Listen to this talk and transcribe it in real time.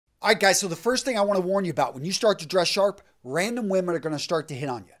All right, guys, so the first thing I want to warn you about, when you start to dress sharp, random women are going to start to hit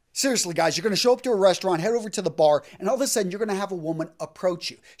on you. Seriously, guys, you're going to show up to a restaurant, head over to the bar, and all of a sudden you're going to have a woman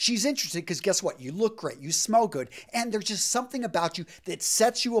approach you. She's interested because guess what? You look great, you smell good, and there's just something about you that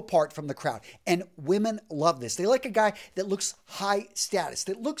sets you apart from the crowd. And women love this. They like a guy that looks high status,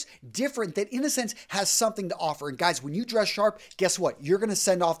 that looks different, that in a sense has something to offer. And guys, when you dress sharp, guess what? You're going to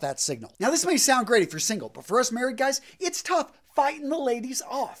send off that signal. Now, this may sound great if you're single, but for us married guys, it's tough fighting the ladies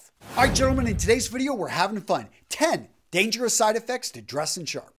off. All right, gentlemen, in today's video, we're having fun. 10 dangerous side effects to dressing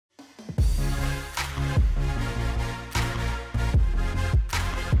sharp.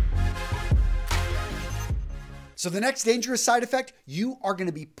 So the next dangerous side effect, you are going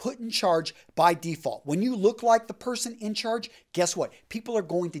to be put in charge by default. When you look like the person in charge, guess what? People are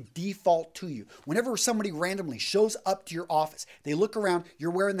going to default to you. Whenever somebody randomly shows up to your office, they look around, you're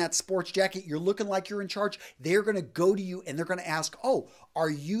wearing that sports jacket, you're looking like you're in charge, they're going to go to you and they're going to ask, oh, are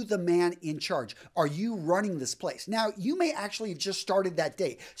you the man in charge? Are you running this place? Now, you may actually have just started that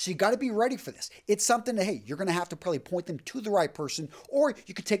day, so you got to be ready for this. It's something that, hey, you're going to have to probably point them to the right person, or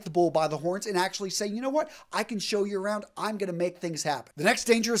you could take the bull by the horns and actually say, you know what? I can show you around. I'm going to make things happen. The next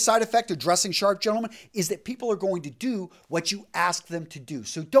dangerous side effect of dressing sharp, gentlemen, is that people are going to do what you ask them to do.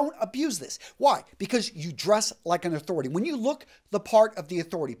 So don't abuse this. Why? Because you dress like an authority. When you look the part of the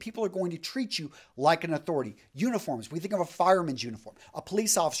authority, people are going to treat you like an authority. Uniforms. We think of a fireman's uniform, a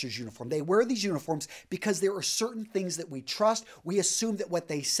police officer's uniform. They wear these uniforms because there are certain things that we trust. We assume that what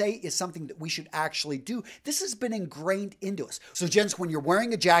they say is something that we should actually do. This has been ingrained into us. So gents, when you're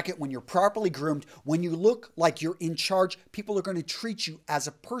wearing a jacket, when you're properly groomed, when you look like you're in charge, people are going to treat you as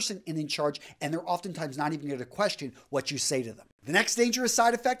a person in charge, and they're oftentimes not even going to question what you say to them. The next dangerous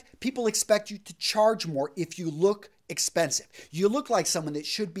side effect, people expect you to charge more if you look expensive. You look like someone that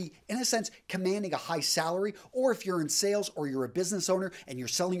should be, in a sense, commanding a high salary, or if you're in sales or you're a business owner and you're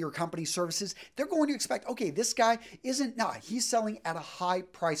selling your company's services, they're going to expect, okay, this guy he's selling at a high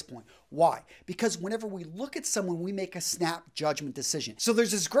price point. Why? Because whenever we look at someone, we make a snap judgment decision. So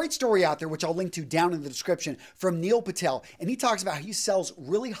there's this great story out there, which I'll link to down in the description, from Neil Patel, and he talks about how he sells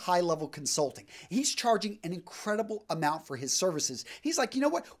really high-level consulting. He's charging an incredible amount for his services. He's like, you know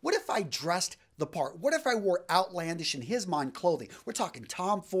what? What if I dressed the part? What if I wore outlandish, in his mind, clothing? We're talking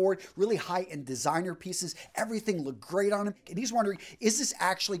Tom Ford, really high-end designer pieces. Everything looked great on him. And he's wondering, is this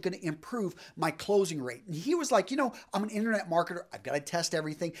actually going to improve my closing rate? And he was like, you know, I'm an internet marketer. I've got to test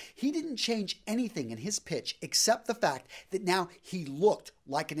everything. He didn't change anything in his pitch except the fact that now he looked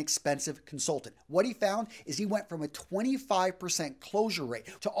like an expensive consultant. What he found is he went from a 25% closure rate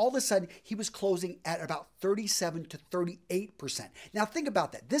to all of a sudden he was closing at about 37 to 38%. Now think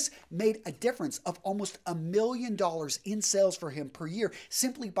about that. This made a difference of almost $1 million in sales for him per year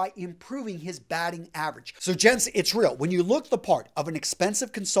simply by improving his batting average. So gents, it's real. When you look the part of an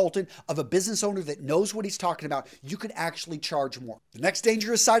expensive consultant, of a business owner that knows what he's talking about, you could actually charge more. The next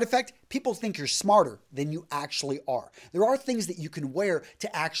dangerous side effect, people think you're smarter than you actually are. There are things that you can wear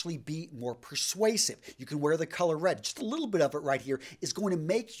to actually be more persuasive. You can wear the color red. Just a little bit of it right here is going to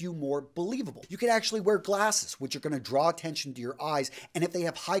make you more believable. You can actually wear glasses, which are going to draw attention to your eyes. And if they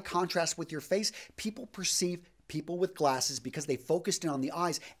have high contrast with your face, people perceive people with glasses, because they focused in on the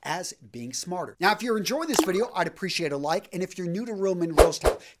eyes, as being smarter. Now, if you're enjoying this video, I'd appreciate a like. And if you're new to Real Men Real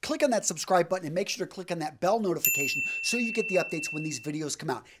Style, click on that subscribe button and make sure to click on that bell notification so you get the updates when these videos come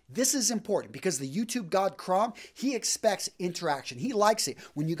out. This is important because the YouTube god Crom, he expects interaction. He likes it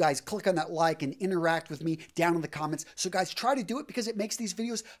when you guys click on that like and interact with me down in the comments. So guys, try to do it because it makes these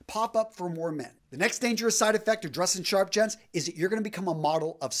videos pop up for more men. The next dangerous side effect of dressing sharp, gents, is that you're going to become a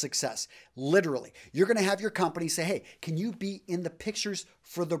model of success. Literally, you're going to have your company say, hey, can you be in the pictures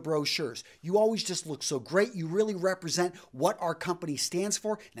for the brochures? You always just look so great. You really represent what our company stands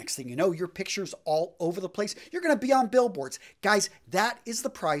for. Next thing you know, your picture's all over the place. You're going to be on billboards. Guys, that is the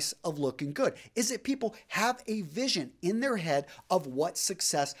price of looking good, is that people have a vision in their head of what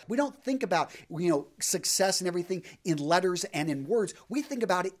success. We don't think about, success and everything in letters and in words. We think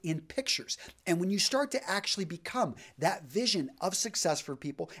about it in pictures. And when you start to actually become that vision of success for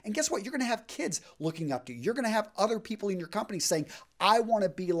people, and guess what? You're going to have kids looking up to you. You're going to have other people in your company saying, I want to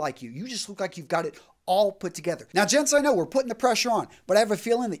be like you. You just look like you've got it all put together. Now, gents, I know we're putting the pressure on, but I have a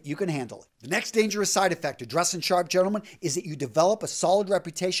feeling that you can handle it. The next dangerous side effect of dressing sharp, gentlemen, is that you develop a solid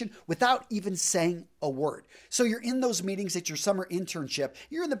reputation without even saying a word. So you're in those meetings at your summer internship,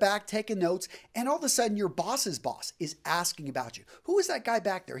 you're in the back taking notes, and all of a sudden your boss's boss is asking about you. Who is that guy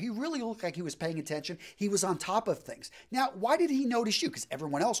back there? He really looked like he was paying attention. He was on top of things. Now, why did he notice you? Because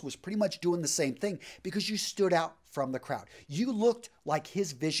everyone else was pretty much doing the same thing, because you stood out from the crowd. You looked like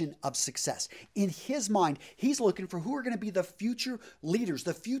his vision of success. In his mind, he's looking for who are going to be the future leaders,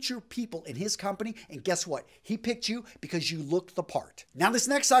 the future people in his company. And guess what? He picked you because you looked the part. Now, this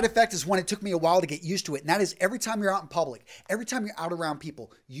next side effect is one it took me a while to get used to it. And that is every time you're out in public, every time you're out around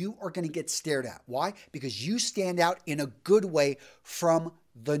people, you are going to get stared at. Why? Because you stand out in a good way from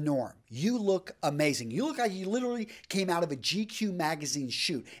the norm. You look amazing. You look like you literally came out of a GQ magazine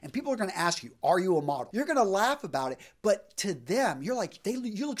shoot, and people are going to ask you, are you a model? You're going to laugh about it, but to them, you're like,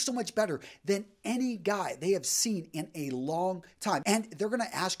 you look so much better than any guy they have seen in a long time. And they're going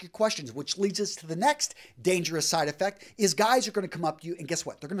to ask you questions, which leads us to the next dangerous side effect is guys are going to come up to you and guess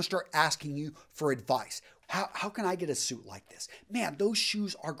what? They're going to start asking you for advice. How can I get a suit like this? Man, those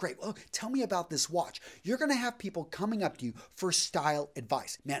shoes are great. Oh, tell me about this watch. You're going to have people coming up to you for style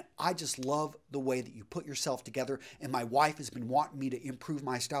advice. Man, I just love the way that you put yourself together, and my wife has been wanting me to improve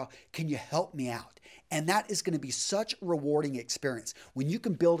my style. Can you help me out? And that is going to be such a rewarding experience when you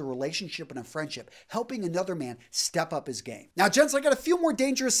can build a relationship and a friendship, helping another man step up his game. Now, gents, I got a few more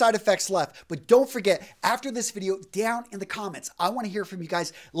dangerous side effects left, but don't forget, after this video, down in the comments, I want to hear from you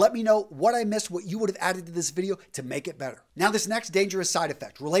guys. Let me know what I missed, what you would have added to this video to make it better. Now, this next dangerous side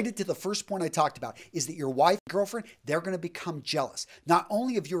effect, related to the first point I talked about, is that your wife, girlfriend, they're going to become jealous, not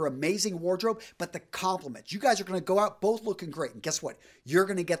only of your amazing wardrobe, but the compliments. You guys are going to go out both looking great, and guess what? You're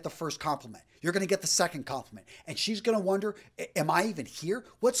going to get the first compliment. You're going to get the second compliment. And she's going to wonder, am I even here?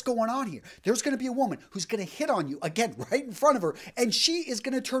 What's going on here? There's going to be a woman who's going to hit on you, again, right in front of her, and she is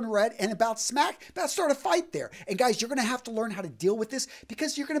going to turn red and about start a fight there. And guys, you're going to have to learn how to deal with this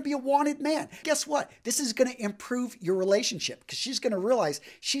because you're going to be a wanted man. Guess what? This is going to improve your relationship because she's going to realize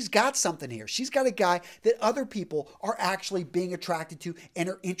she's got something here. She's got a guy that other people are actually being attracted to and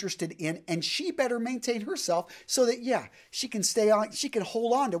are interested in, and she better maintain herself so that, yeah, she can stay on, she can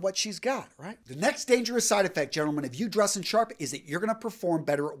hold on to what she's got, right? The next dangerous side effect, gentlemen, of you dressing sharp is that you're going to perform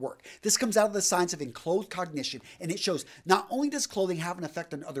better at work. This comes out of the science of enclothed cognition, and it shows not only does clothing have an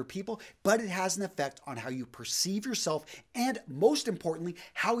effect on other people, but it has an effect on how you perceive yourself and, most importantly,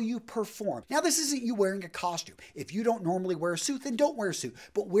 how you perform. Now, this isn't you wearing a costume. If you don't normally wear a suit, then don't wear a suit,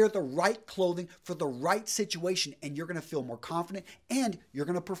 but wear the right clothing for the right situation, and you're going to feel more confident and you're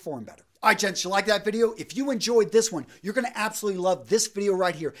going to perform better. All right, gents, you like that video? If you enjoyed this one, you're going to absolutely love this video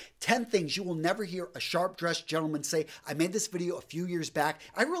right here. 10 things you will never hear a sharp-dressed gentleman say. I made this video a few years back.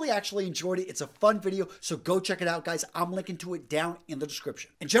 I really actually enjoyed it. It's a fun video, so go check it out, guys. I'm linking to it down in the description.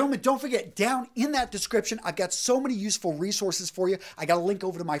 And gentlemen, don't forget, down in that description, I've got so many useful resources for you. I got a link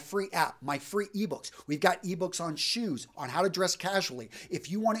over to my free app, my free ebooks. We've got ebooks on shoes, on how to dress casually. If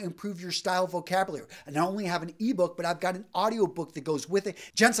you want to improve your style vocabulary, I not only have an ebook, but I've got an audio book that goes with it.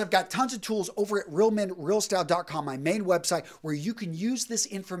 Gents, I've got tons of tools over at realmenrealstyle.com, my main website, where you can use this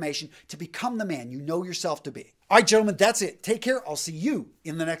information to become the man you know yourself to be. All right, gentlemen, that's it. Take care. I'll see you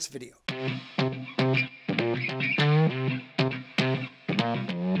in the next video.